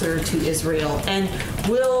ambassador to Israel? And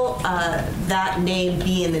will that name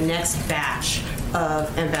be in the next batch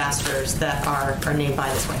of ambassadors that are named by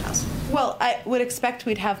this White House? Well, I would expect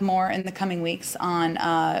we'd have more in the coming weeks on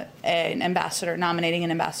nominating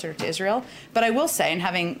an ambassador to Israel. But I will say, and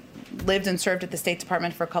having lived and served at the State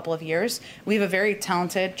Department for a couple of years. We have a very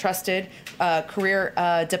talented, trusted career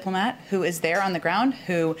diplomat who is there on the ground,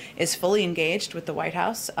 who is fully engaged with the White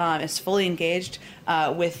House, is fully engaged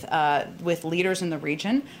with leaders in the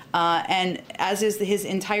region, and as is his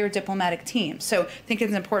entire diplomatic team. So I think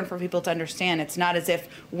it's important for people to understand it's not as if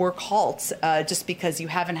we're cults just because you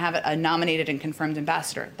haven't have a nominated and confirmed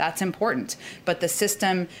ambassador. That's important. But the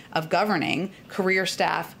system of governing, career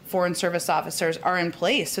staff, foreign service officers are in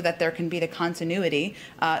place so that there can be the continuity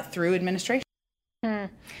through administration.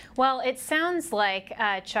 Well, it sounds like,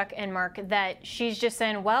 Chuck and Mark, that she's just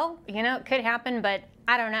saying, well, it could happen, but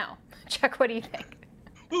I don't know. Chuck, what do you think?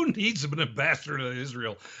 Who needs an ambassador to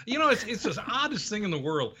Israel? It's the oddest thing in the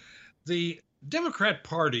world. The Democrat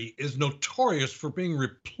Party is notorious for being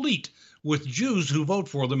replete with Jews who vote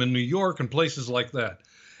for them in New York and places like that.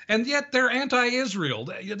 And yet they're anti-Israel.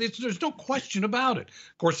 There's no question about it.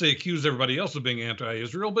 Of course, they accuse everybody else of being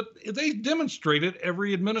anti-Israel, but they demonstrate it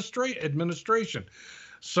every administration.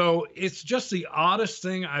 So it's just the oddest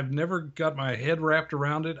thing. I've never got my head wrapped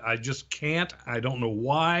around it. I just can't. I don't know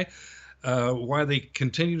why they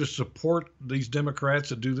continue to support these Democrats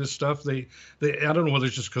that do this stuff. I don't know whether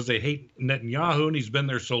it's just because they hate Netanyahu and he's been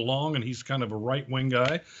there so long and he's kind of a right-wing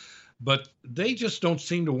guy. But they just don't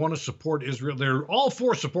seem to want to support Israel. They're all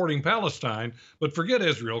for supporting Palestine, but forget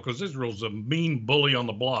Israel because Israel's a mean bully on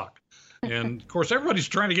the block. And, of course, everybody's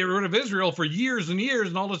trying to get rid of Israel for years and years,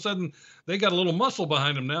 and all of a sudden they got a little muscle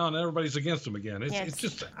behind them now, and everybody's against them again. It's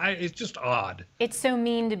just odd. It's so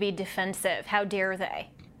mean to be defensive. How dare they?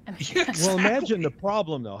 Exactly. Well, imagine the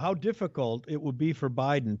problem, though, how difficult it would be for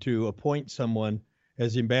Biden to appoint someone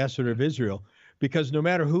as the ambassador of Israel. Because no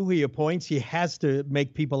matter who he appoints, he has to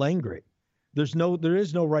make people angry. There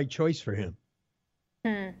is no right choice for him.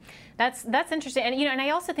 That's interesting, and I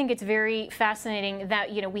also think it's very fascinating that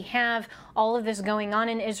we have all of this going on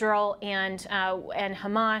in Israel and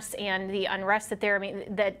Hamas and the unrest that there. I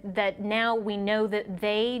mean that now we know that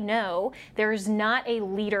they know there is not a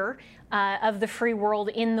leader of the free world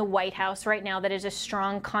in the White House right now that is a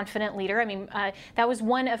strong, confident leader. I mean, that was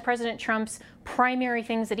one of President Trump's primary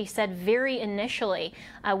things that he said very initially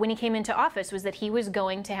when he came into office, was that he was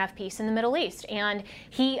going to have peace in the Middle East, and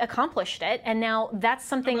he accomplished it. And now that's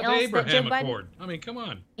something else that Joe Biden. Accord. I mean, come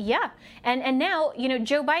on. Yeah, and now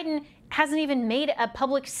Joe Biden hasn't even made a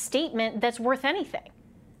public statement that's worth anything.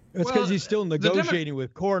 It's because he's still negotiating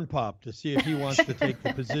with Corn Pop to see if he wants to take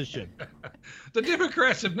the position. The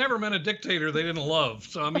Democrats have never met a dictator they didn't love.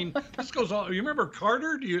 So, I mean, this goes on. You remember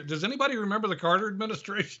Carter? Does anybody remember the Carter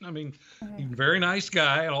administration? I mean, very nice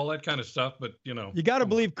guy and all that kind of stuff, but, You got to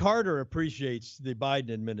believe Carter appreciates the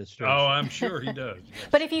Biden administration. Oh, I'm sure he does. Yes.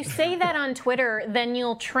 But if you say that on Twitter, then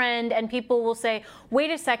you'll trend and people will say,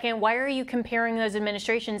 wait a second, why are you comparing those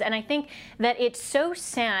administrations? And I think that it's so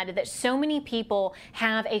sad that so many people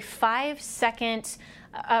have a 5-second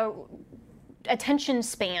attention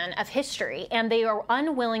span of history, and they are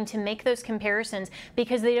unwilling to make those comparisons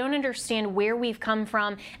because they don't understand where we've come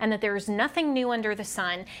from and that there's nothing new under the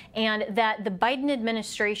sun, and that the Biden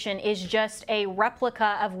administration is just a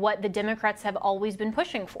replica of what the Democrats have always been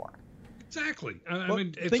pushing for. Exactly.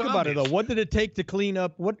 Think about it, though. What did it take to clean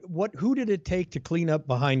up? Who did it take to clean up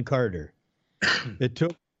behind Carter? It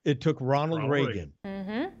took Ronald Reagan.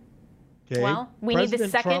 Mm-hmm. Okay. Well, we need the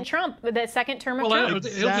second Trump, the second term of Trump.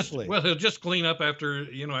 Exactly. He'll just clean up after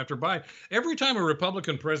Biden. Every time a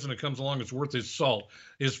Republican president comes along, it's worth his salt.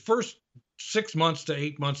 His first 6 months to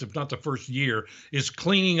 8 months, if not the first year, is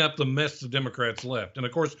cleaning up the mess the Democrats left. And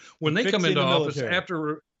of course, when they come into office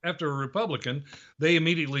after a Republican, they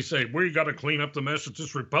immediately say, we got to clean up the mess. It's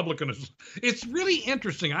this Republican. It's really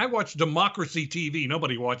interesting. I watch Democracy TV.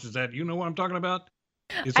 Nobody watches that. You know what I'm talking about?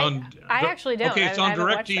 It's on. I actually don't. Okay, it's on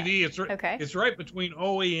DirecTV. Okay. It's right between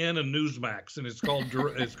OAN and Newsmax, and it's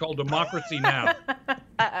called Democracy Now.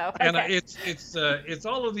 Uh-oh. And okay. it's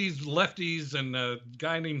all of these lefties and a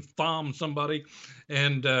guy named Thom somebody,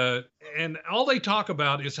 and all they talk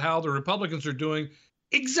about is how the Republicans are doing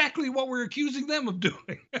exactly what we're accusing them of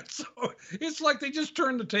doing. So it's like they just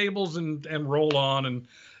turn the tables and roll on, and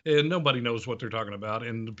nobody knows what they're talking about,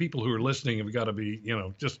 and the people who are listening have got to be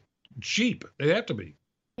just sheep. They have to be.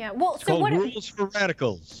 Yeah. Well, it's called rules for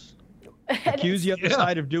radicals. Accuse the other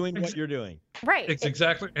side of doing what you're doing. Right. It's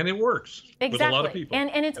exactly, and it works with a lot of people.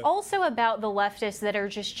 And it's also about the leftists that are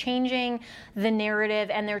just changing the narrative,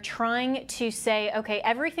 and they're trying to say, okay,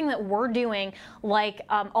 everything that we're doing, like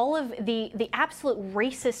all of the absolute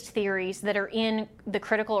racist theories that are in the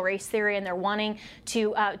critical race theory, and they're wanting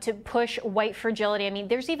to push white fragility. I mean,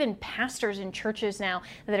 there's even pastors in churches now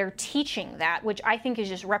that are teaching that, which I think is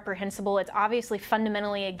just reprehensible. It's obviously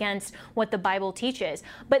fundamentally against what the Bible teaches.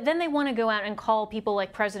 But then they want to go out and call people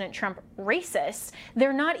like President Trump racist.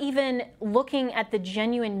 They're not even looking at the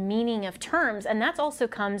genuine meaning of terms, and that also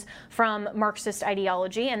comes from Marxist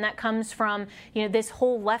ideology, and that comes from this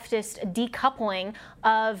whole leftist decoupling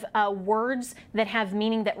of words that have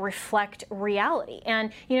meaning that reflect reality.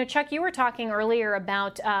 And Chuck, you were talking earlier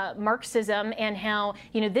about Marxism and how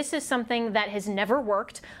this is something that has never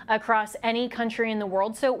worked across any country in the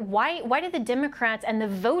world. So why do the Democrats and the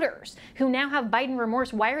voters who now have Biden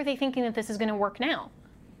remorse, why are they thinking that this is going to work now?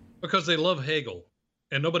 Because they love Hegel,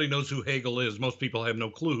 and nobody knows who Hegel is. Most people have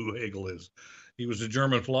no clue who Hegel is. He was a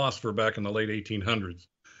German philosopher back in the late 1800s,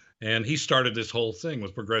 and he started this whole thing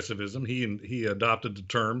with progressivism. He adopted the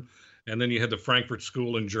term, and then you had the Frankfurt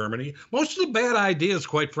School in Germany. Most of the bad ideas,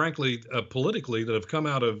 quite frankly, politically, that have come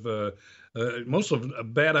out of most of the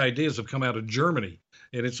bad ideas have come out of Germany,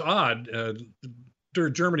 and it's odd.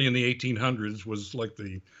 Germany in the 1800s was like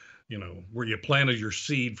the where you planted your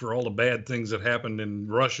seed for all the bad things that happened in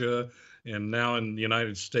Russia and now in the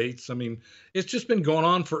United States. I mean, it's just been going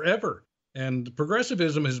on forever. And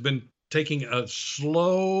progressivism has been taking a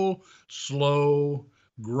slow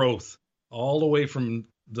growth all the way from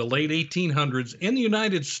the late 1800s in the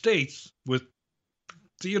United States, with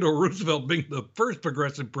Theodore Roosevelt being the first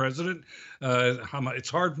progressive president. It's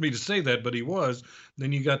hard for me to say that, but he was.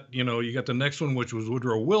 Then you got the next one, which was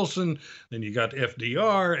Woodrow Wilson. Then you got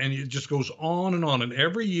FDR, and it just goes on. And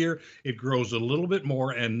every year it grows a little bit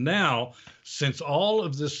more. And now, since all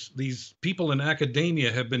of these people in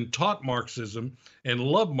academia have been taught Marxism and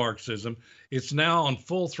love Marxism, it's now on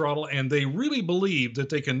full throttle, and they really believe that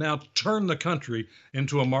they can now turn the country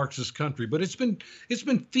into a Marxist country. But it's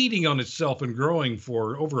been feeding on itself and growing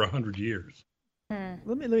for over 100 years.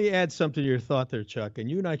 Let me add something to your thought there, Chuck.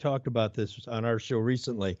 And you and I talked about this on our show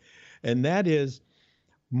recently, and that is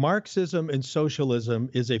Marxism and socialism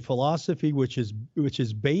is a philosophy which is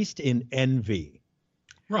based in envy.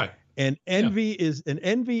 Right. And envy is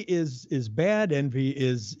bad. Envy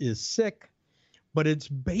is sick, but it's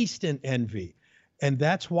based in envy. And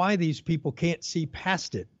that's why these people can't see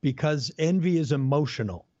past it, because envy is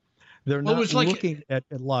emotional. They're not looking at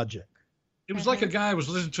logic. It was like a guy, I was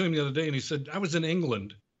listening to him the other day, and he said, I was in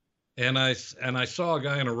England, and I saw a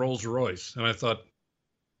guy in a Rolls Royce, and I thought,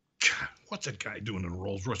 God, what's that guy doing in a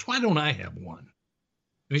Rolls Royce? Why don't I have one?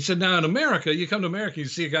 And he said, now in America, you come to America, you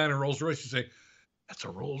see a guy in a Rolls Royce, you say, that's a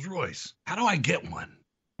Rolls Royce. How do I get one?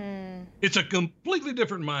 It's a completely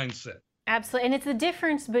different mindset. Absolutely. And it's the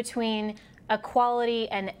difference between equality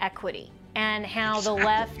and equity, and how the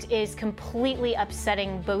left is completely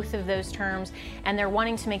upsetting both of those terms, and they're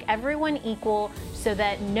wanting to make everyone equal so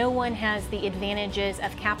that no one has the advantages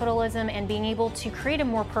of capitalism and being able to create a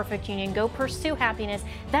more perfect union, go pursue happiness.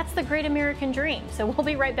 That's the great American dream. So we'll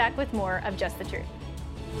be right back with more of Just the Truth.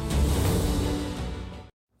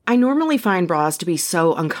 I normally find bras to be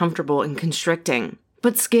so uncomfortable and constricting,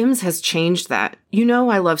 but Skims has changed that. You know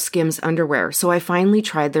I love Skims underwear, so I finally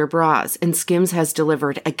tried their bras, and Skims has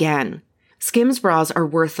delivered again. Skims bras are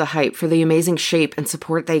worth the hype for the amazing shape and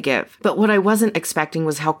support they give, but what I wasn't expecting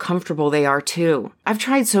was how comfortable they are too. I've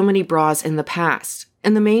tried so many bras in the past,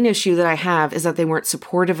 and the main issue that I have is that they weren't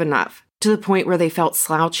supportive enough, to the point where they felt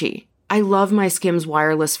slouchy. I love my Skims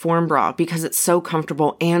wireless form bra because it's so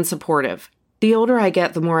comfortable and supportive. The older I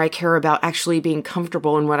get, the more I care about actually being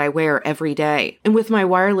comfortable in what I wear every day. And with my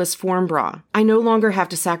wireless form bra, I no longer have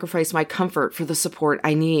to sacrifice my comfort for the support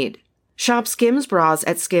I need. Shop Skims bras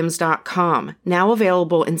at skims.com, now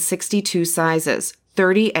available in 62 sizes,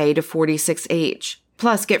 30A to 46H.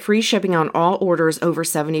 Plus, get free shipping on all orders over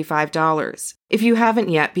 $75. If you haven't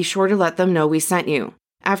yet, be sure to let them know we sent you.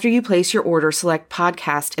 After you place your order, select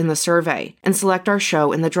Podcast in the survey, and select our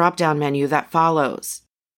show in the drop-down menu that follows.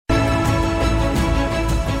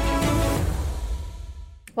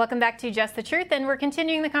 Welcome back to Just the Truth, and we're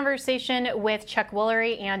continuing the conversation with Chuck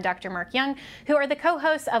Woolery and Dr. Mark Young, who are the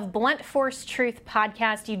co-hosts of Blunt Force Truth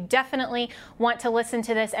podcast. You definitely want to listen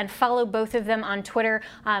to this and follow both of them on Twitter.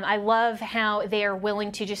 I love how they are willing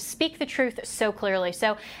to just speak the truth so clearly.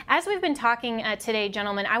 So as we've been talking today,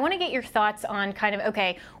 gentlemen, I want to get your thoughts on kind of,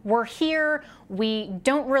 okay, we're here, we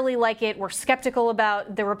don't really like it, we're skeptical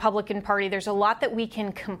about the Republican Party. There's a lot that we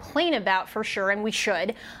can complain about for sure, and we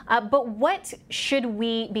should. But what should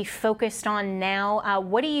we be focused on now?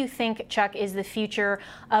 What do you think, Chuck, is the future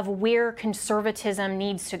of where conservatism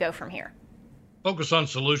needs to go from here? Focus on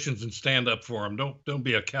solutions and stand up for them. Don't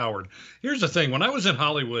be a coward. Here's the thing. When I was in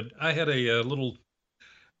Hollywood, I had a little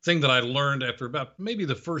thing that I learned after about maybe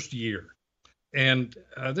the first year. And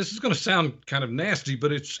this is going to sound kind of nasty,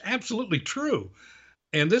 but it's absolutely true.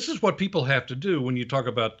 And this is what people have to do when you talk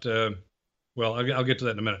about, well, I'll get to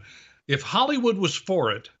that in a minute. If Hollywood was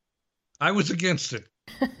for it, I was against it.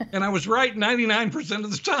 And I was right 99%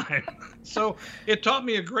 of the time. So it taught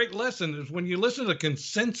me a great lesson is when you listen to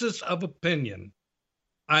consensus of opinion,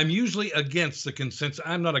 I'm usually against the consensus.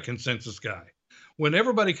 I'm not a consensus guy. When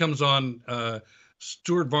everybody comes on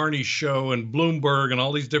Stuart Varney's show and Bloomberg and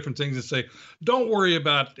all these different things and say, don't worry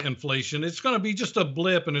about inflation. It's going to be just a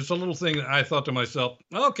blip. And it's a little thing that I thought to myself,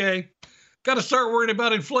 okay, got to start worrying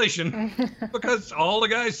about inflation because all the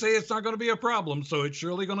guys say it's not going to be a problem. So it's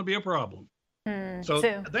surely going to be a problem.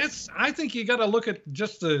 I think you got to look at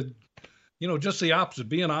just the opposite,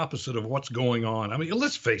 be an opposite of what's going on. I mean,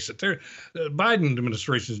 let's face it, the Biden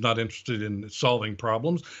administration is not interested in solving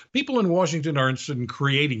problems. People in Washington are interested in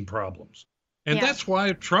creating problems. And that's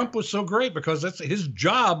why Trump was so great, because that's his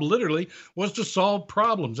job literally was to solve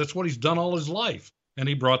problems. That's what he's done all his life. And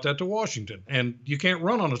he brought that to Washington. And you can't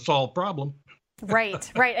run on a solved problem.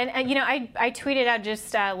 Right. And I tweeted out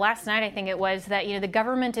just last night, I think it was, that, the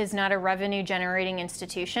government is not a revenue generating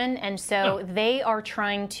institution. And so they are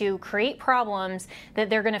trying to create problems that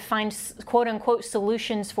they're going to find, quote unquote,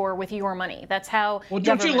 solutions for with your money. That's how. Well,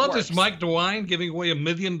 don't you love works. This Mike DeWine giving away $1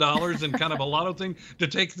 million and kind of a lotto thing to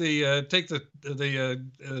take the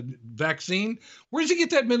vaccine? Where does he get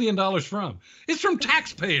that $1 million from? It's from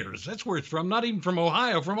taxpayers. That's where it's from. Not even from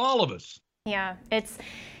Ohio, from all of us. Yeah, it's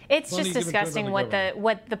just disgusting what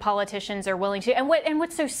the politicians are willing to. And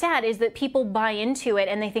what's so sad is that people buy into it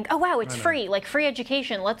and they think, oh wow, it's free, like free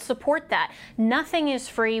education. Let's support that. Nothing is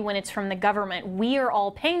free when it's from the government. We are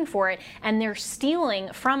all paying for it, and they're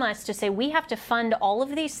stealing from us to say we have to fund all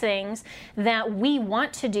of these things that we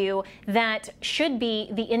want to do that should be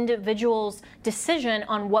the individual's decision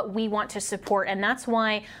on what we want to support. And that's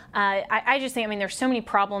why I just think, there's so many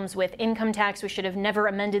problems with income tax. We should have never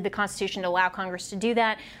amended the Constitution to allow Congress to do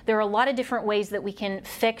that. There are a lot of different ways that we can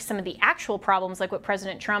fix some of the actual problems, like what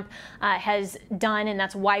President Trump has done, and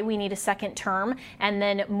that's why we need a second term and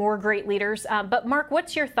then more great leaders. But Mark,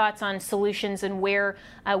 what's your thoughts on solutions and where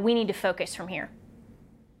we need to focus from here?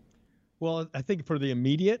 Well, I think for the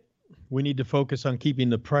immediate, we need to focus on keeping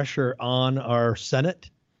the pressure on our Senate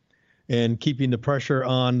and keeping the pressure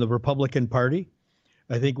on the Republican Party.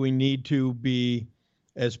 I think we need to be,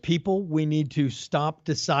 as people, we need to stop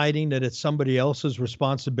deciding that it's somebody else's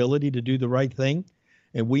responsibility to do the right thing.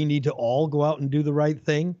 And we need to all go out and do the right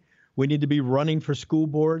thing. We need to be running for school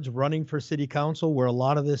boards, running for city council, where a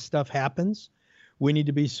lot of this stuff happens. We need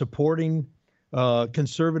to be supporting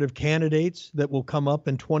conservative candidates that will come up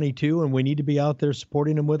in 22, and we need to be out there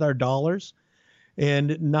supporting them with our dollars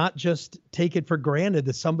and not just take it for granted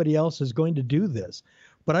that somebody else is going to do this.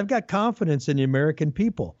 But I've got confidence in the American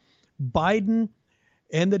people. Biden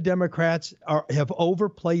and the Democrats have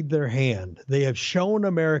overplayed their hand. They have shown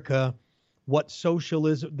America what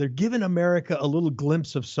socialism, they're giving America a little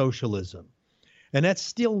glimpse of socialism. And that's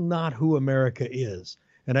still not who America is.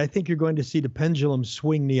 And I think you're going to see the pendulum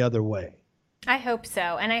swing the other way. I hope so.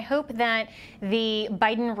 And I hope that the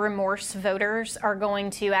Biden remorse voters are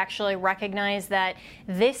going to actually recognize that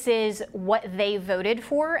this is what they voted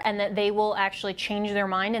for and that they will actually change their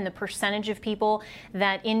mind. And the percentage of people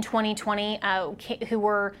that in 2020 who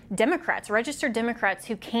were Democrats, registered Democrats,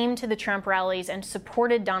 who came to the Trump rallies and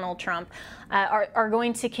supported Donald Trump are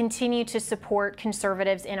going to continue to support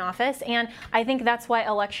conservatives in office. And I think that's why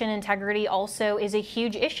election integrity also is a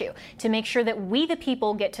huge issue, to make sure that we, the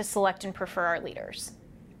people, get to select and prefer our leaders.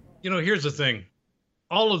 Here's the thing.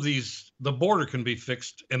 All of these, the border can be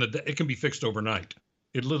fixed, and it can be fixed overnight.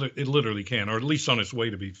 It literally can, or at least on its way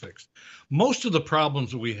to be fixed. Most of the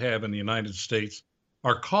problems that we have in the United States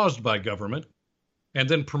are caused by government and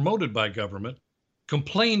then promoted by government,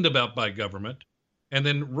 complained about by government, and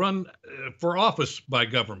then run for office by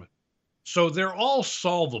government. So they're all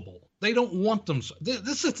solvable. They don't want them. This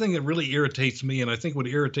is the thing that really irritates me, and I think would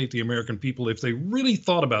irritate the American people if they really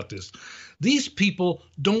thought about this. These people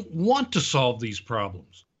don't want to solve these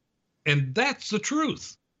problems. And that's the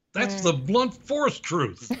truth. That's the blunt force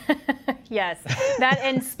truth. Yes.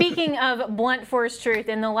 And speaking of blunt force truth,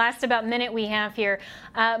 in the last about minute we have here,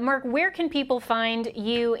 Mark, where can people find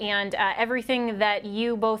you and everything that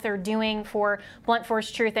you both are doing for Blunt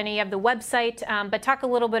Force Truth? I know you have the website, but talk a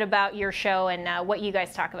little bit about your show and what you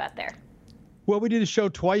guys talk about there. Well, we do the show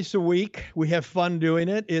twice a week. We have fun doing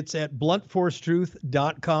it. It's at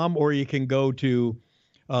bluntforcetruth.com, or you can go to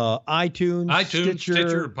iTunes,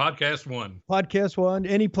 Stitcher, Podcast One,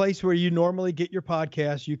 any place where you normally get your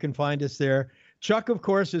podcasts, you can find us there. Chuck, of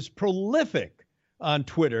course, is prolific on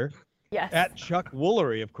Twitter. Yes. At Chuck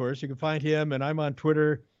Woolery, of course. You can find him, and I'm on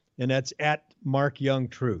Twitter, and that's at Mark Young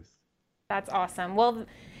Truth. That's awesome. Well,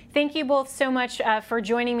 thank you both so much for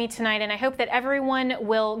joining me tonight, and I hope that everyone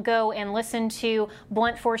will go and listen to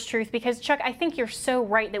Blunt Force Truth, because, Chuck, I think you're so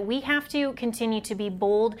right that we have to continue to be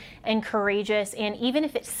bold and courageous, and even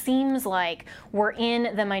if it seems like we're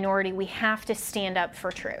in the minority, we have to stand up for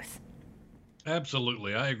truth.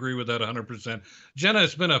 Absolutely. I agree with that 100%. Jenna,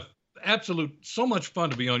 it's been so much fun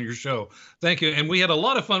to be on your show. Thank you. And we had a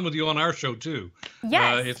lot of fun with you on our show too.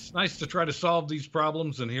 Yes. It's nice to try to solve these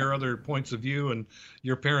problems and hear other points of view, and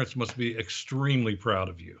your parents must be extremely proud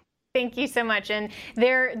of you. Thank you so much. And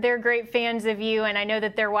they're great fans of you, and I know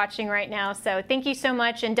that they're watching right now. So thank you so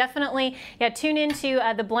much. And definitely, tune into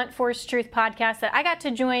the Blunt Force Truth podcast that I got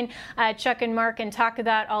to join Chuck and Mark and talk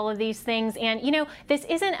about all of these things. And, this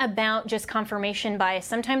isn't about just confirmation bias.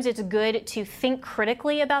 Sometimes it's good to think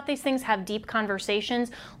critically about these things, have deep conversations,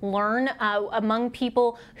 learn among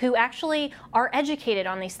people who actually are educated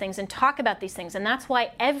on these things and talk about these things. And that's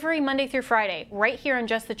why every Monday through Friday, right here on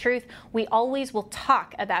Just the Truth, we always will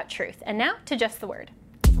talk about truth. And now to Just the Word.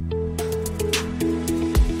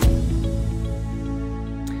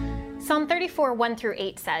 Psalm 34,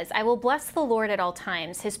 1-8 says, I will bless the Lord at all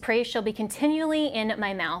times. His praise shall be continually in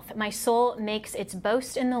my mouth. My soul makes its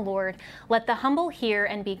boast in the Lord. Let the humble hear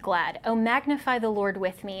and be glad. O magnify the Lord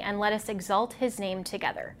with me, and let us exalt his name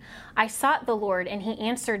together. I sought the Lord, and he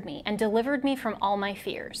answered me and delivered me from all my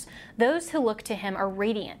fears. Those who look to him are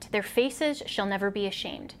radiant. Their faces shall never be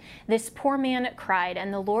ashamed. This poor man cried,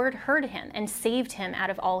 and the Lord heard him and saved him out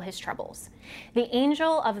of all his troubles. The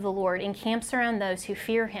angel of the Lord encamps around those who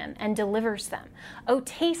fear him and delivers them. O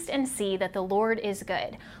taste and see that the Lord is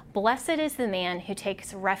good. Blessed is the man who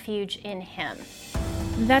takes refuge in him.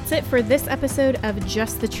 That's it for this episode of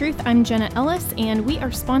Just the Truth. I'm Jenna Ellis, and we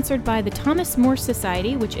are sponsored by the Thomas More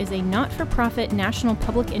Society, which is a not-for-profit national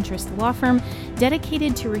public interest law firm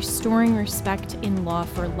dedicated to restoring respect in law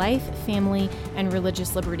for life, family, and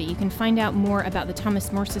religious liberty. You can find out more about the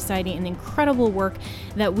Thomas More Society and the incredible work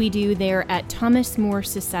that we do there at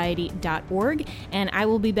thomasmoresociety.org. And I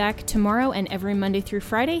will be back tomorrow and every Monday through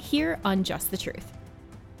Friday here on Just the Truth.